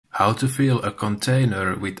How to fill a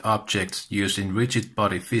container with objects using rigid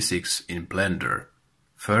body physics in Blender.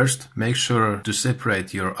 First, make sure to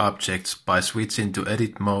separate your objects by switching to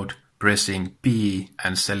Edit mode, pressing P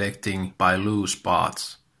and selecting by Loose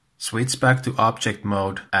Paths. Switch back to Object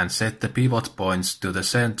mode and set the pivot points to the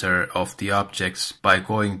center of the objects by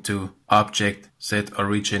going to Object, Set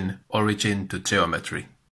Origin, Origin to Geometry.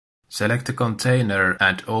 Select the container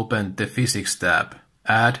and open the Physics tab.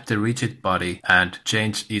 Add the rigid body and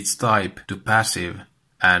change its type to passive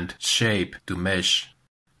and shape to mesh.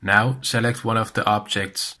 Now select one of the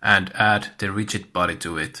objects and add the rigid body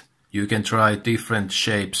to it. You can try different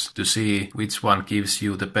shapes to see which one gives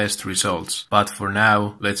you the best results, but for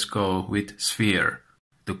now let's go with sphere.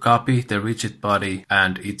 To copy the rigid body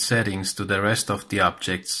and its settings to the rest of the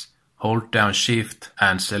objects, hold down Shift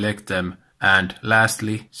and select them, and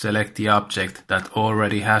lastly select the object that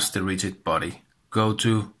already has the rigid body. Go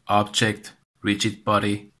to Object, Rigid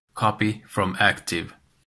Body, Copy from Active.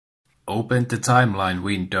 Open the timeline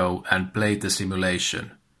window and play the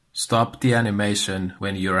simulation. Stop the animation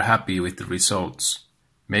when you're happy with the results.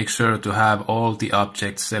 Make sure to have all the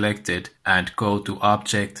objects selected and go to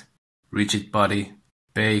Object, Rigid Body,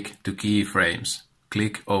 Bake to Keyframes.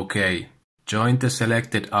 Click OK. Join the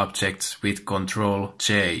selected objects with Ctrl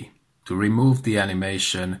J. To remove the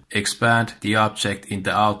animation, expand the object in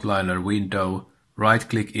the outliner window.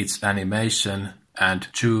 Right-click its animation and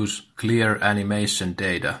choose Clear Animation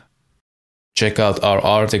Data. Check out our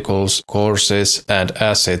articles, courses, and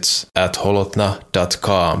assets at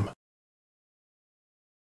holotna.com.